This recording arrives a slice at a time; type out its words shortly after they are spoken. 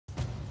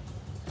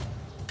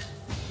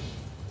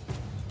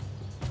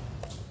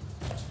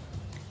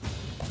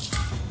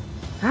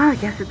I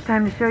guess it's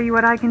time to show you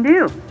what I can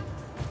do.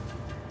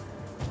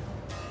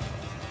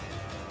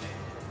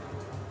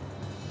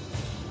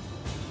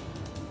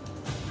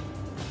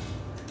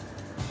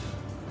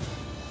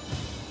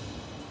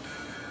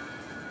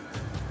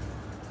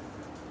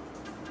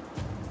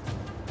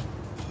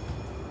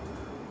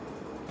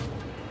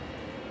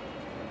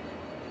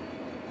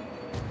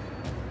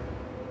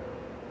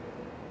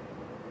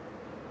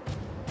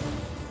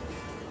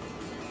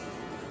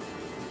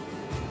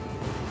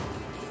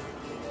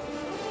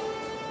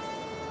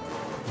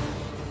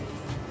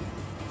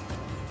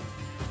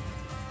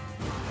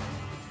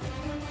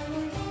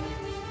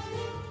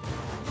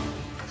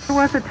 There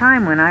was a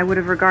time when I would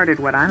have regarded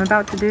what I'm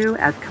about to do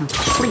as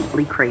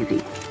completely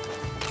crazy.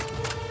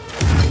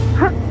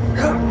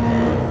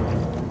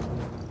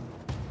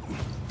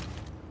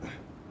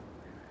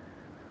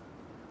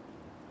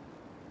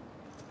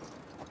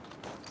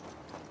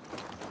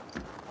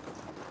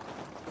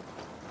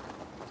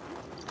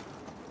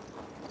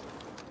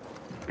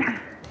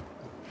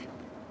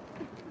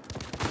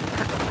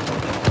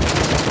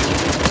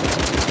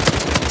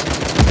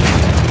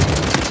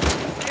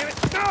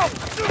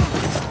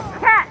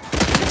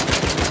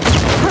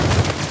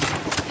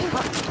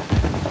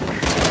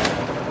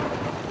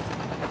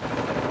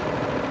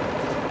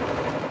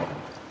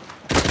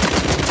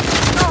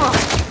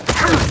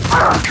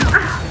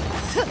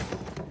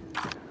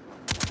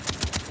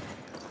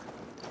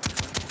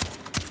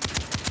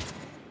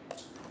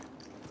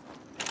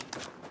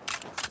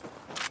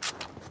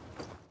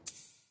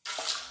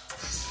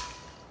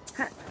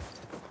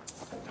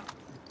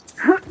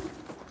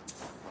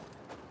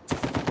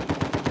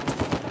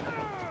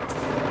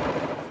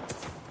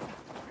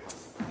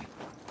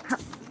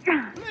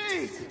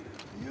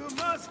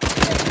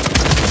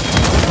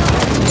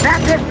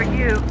 That's it for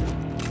you.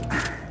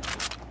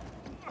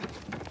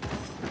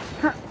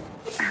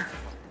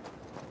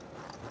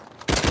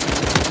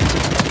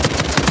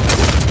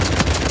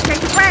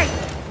 Take a break.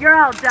 You're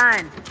all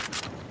done.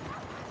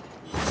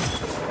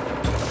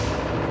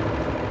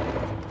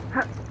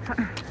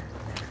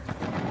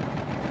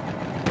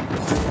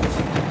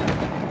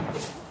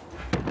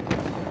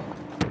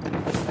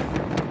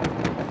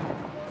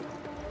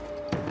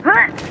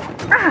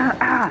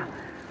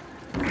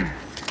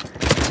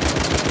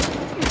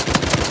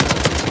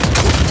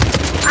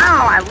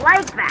 I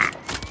like that.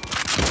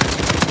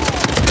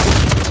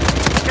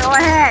 Go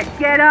ahead,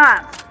 get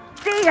up.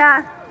 See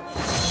ya.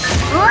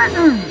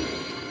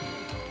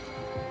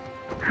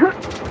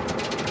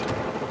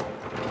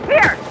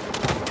 Here.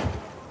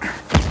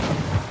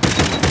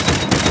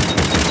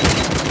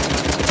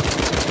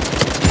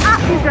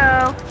 Off you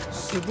go.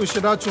 是不是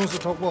他从事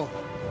突破？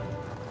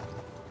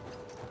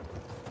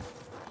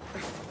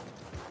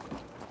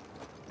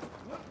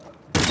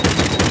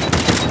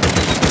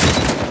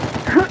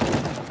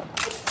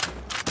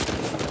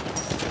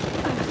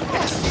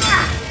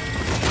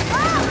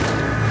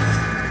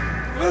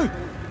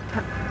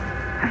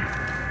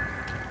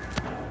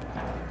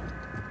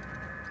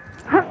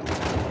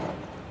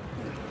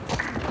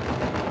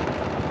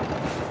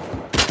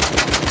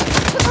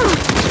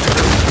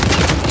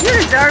 You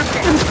deserved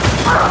it.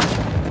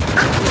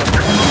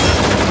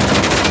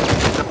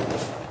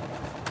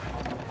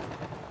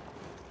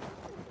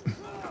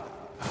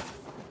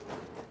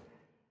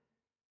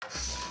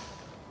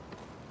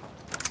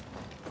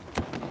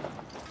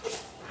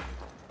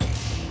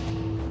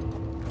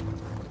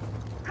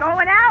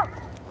 Going out?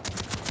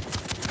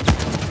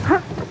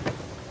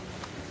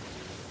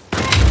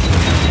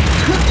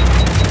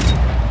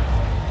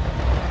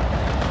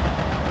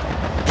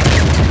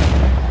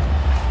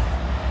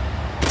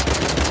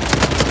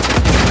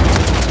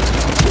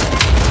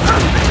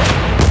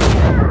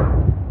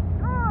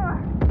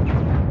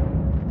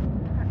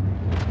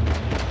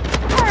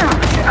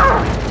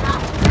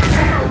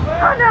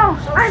 Oh no!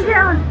 I'm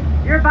down!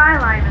 Your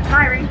byline is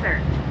my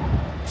research.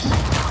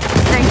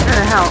 Thanks for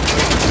the help.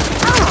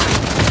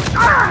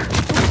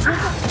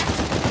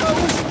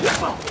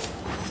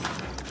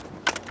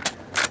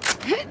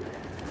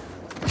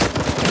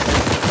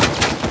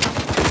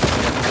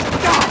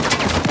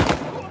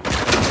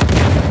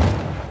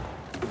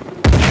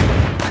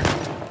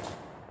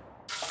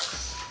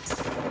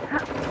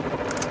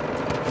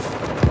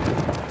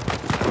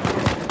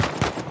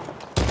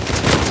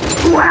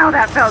 Wow,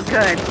 that felt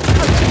good.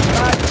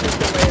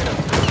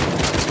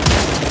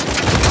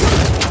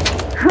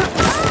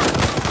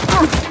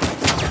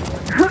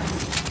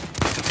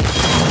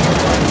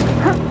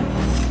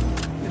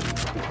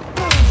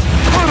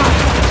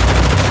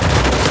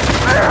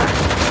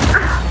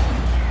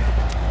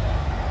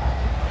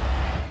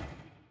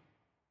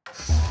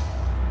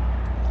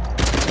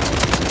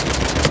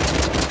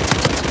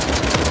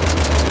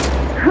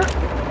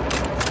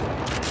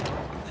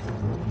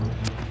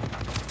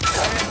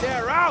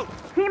 They're out.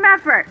 Team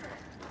effort.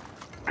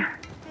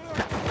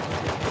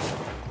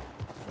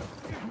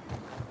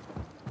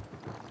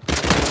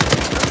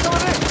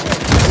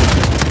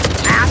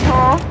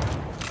 Asshole.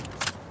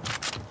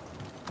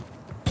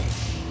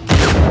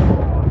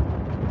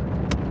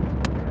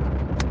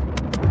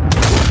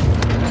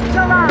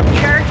 So long,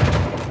 Peter.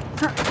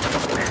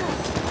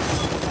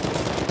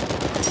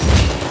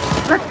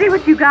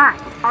 what you got.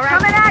 All right.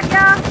 Coming at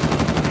ya!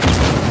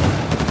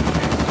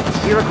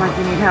 You look like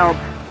you need help.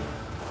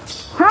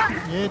 Huh?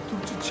 얘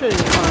뚝지채.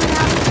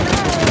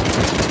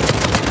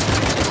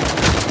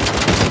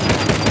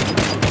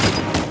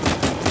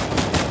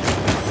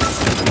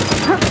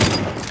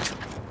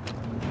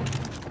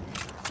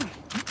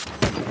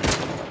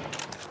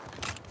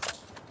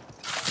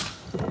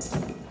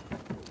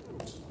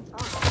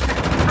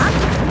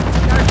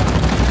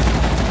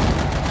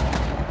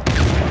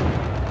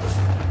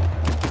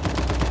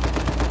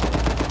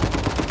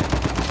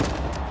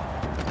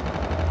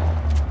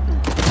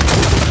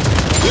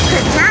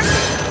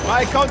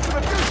 My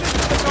contribution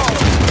to the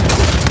cause.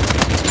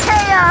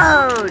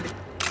 KO'd!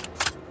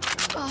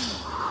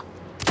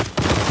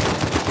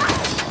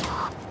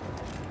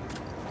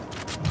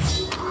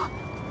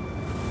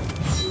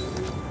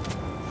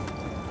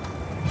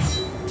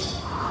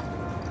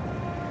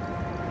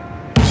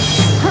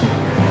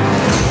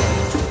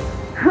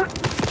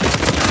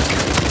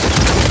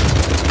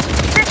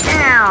 Sit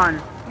down!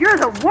 You're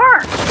the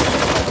worst!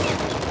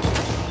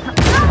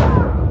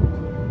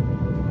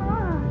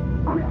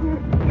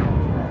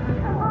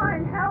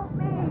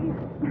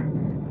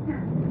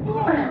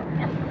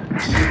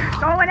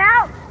 Going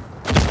out!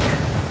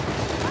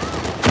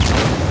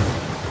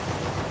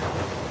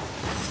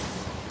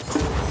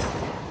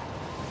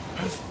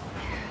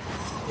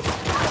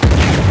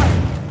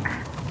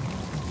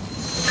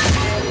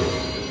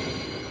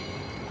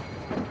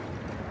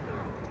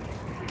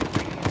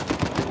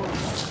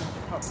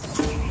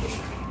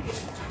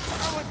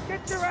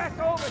 Get your ass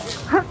over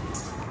here.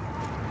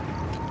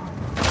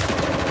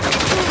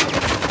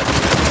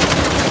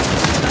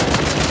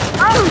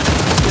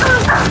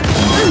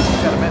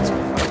 Got a mental.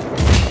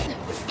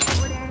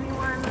 Would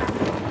anyone like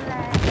to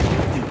play?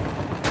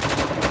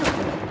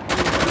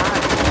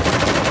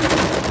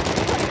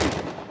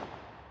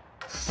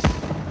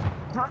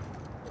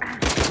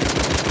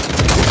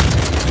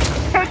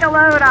 Take a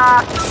load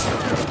off.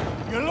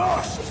 You're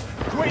lost.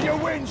 Quit your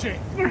whinging.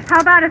 How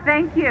about a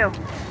thank you?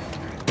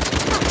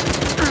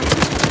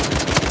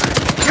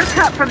 You're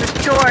cut from the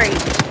story.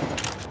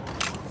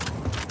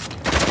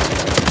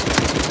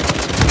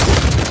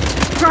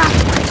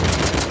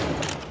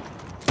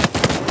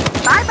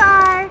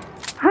 Bye-bye.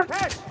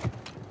 Hey.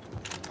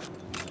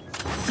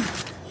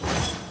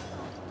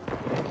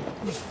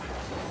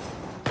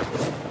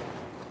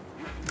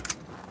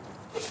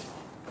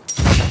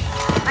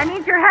 I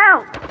need your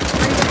help.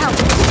 I need your help.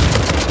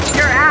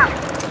 You're out.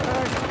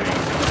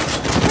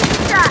 Take a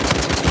shot.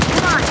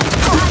 Come on.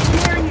 I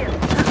dare you.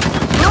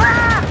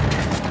 Ah!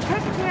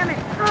 Take a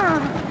damage.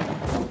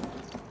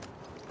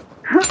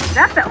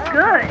 That felt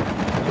good.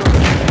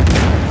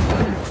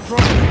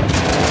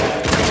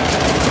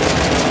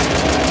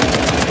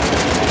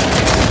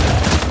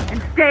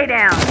 And stay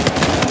down.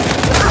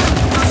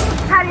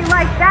 How do you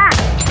like that?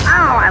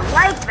 Oh, I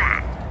like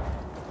that.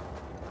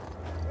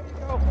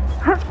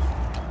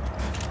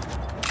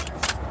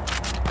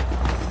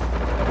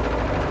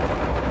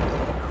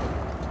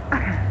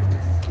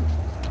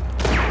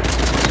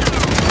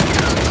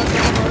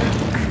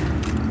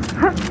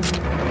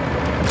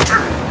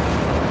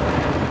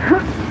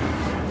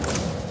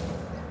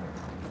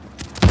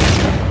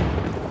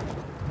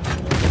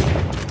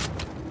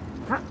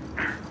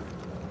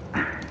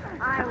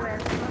 I win.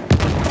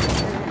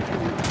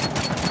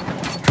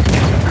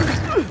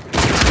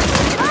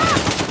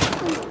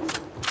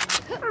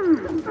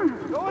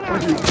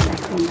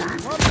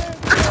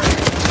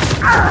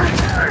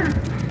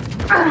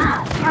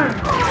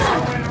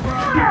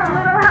 A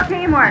little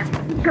teamwork.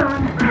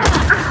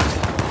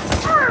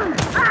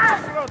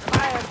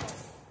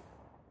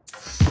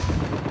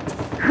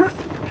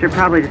 Should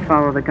probably just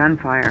follow the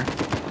gunfire.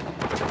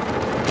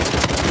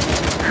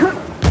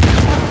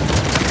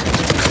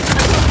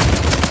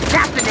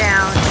 That's a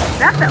down.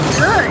 That felt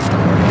good.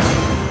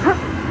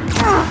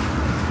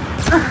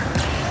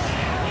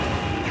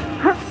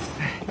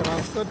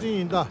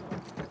 라스카진이다.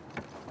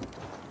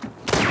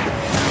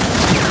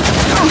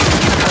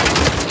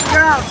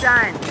 You're all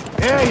done.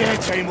 Yeah,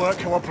 teamwork,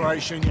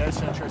 cooperation, yeah,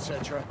 etc.,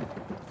 etc.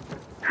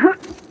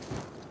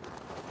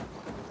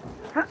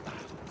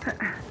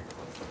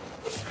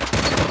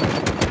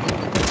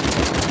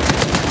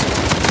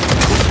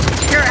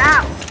 You're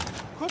out.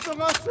 그것도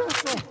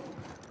라스했어.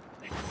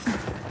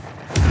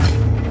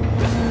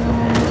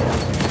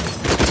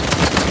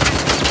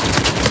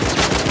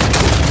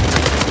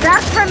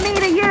 That's from me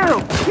to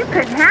you. You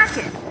couldn't hack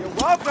it. You're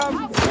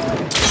welcome.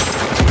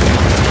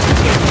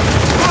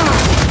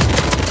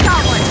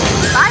 Got one.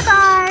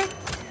 Bye-bye.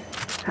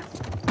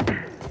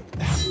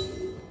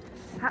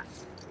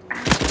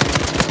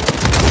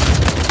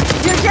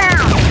 You're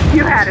down.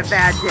 You had a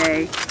bad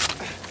day.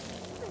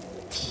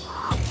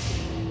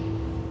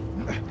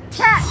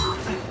 Catch.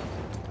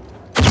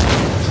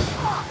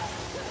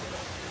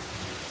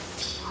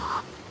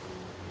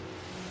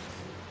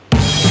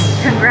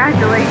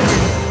 Congratulations.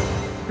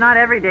 Not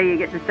every day you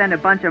get to send a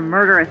bunch of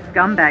murderous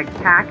scumbags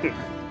packing.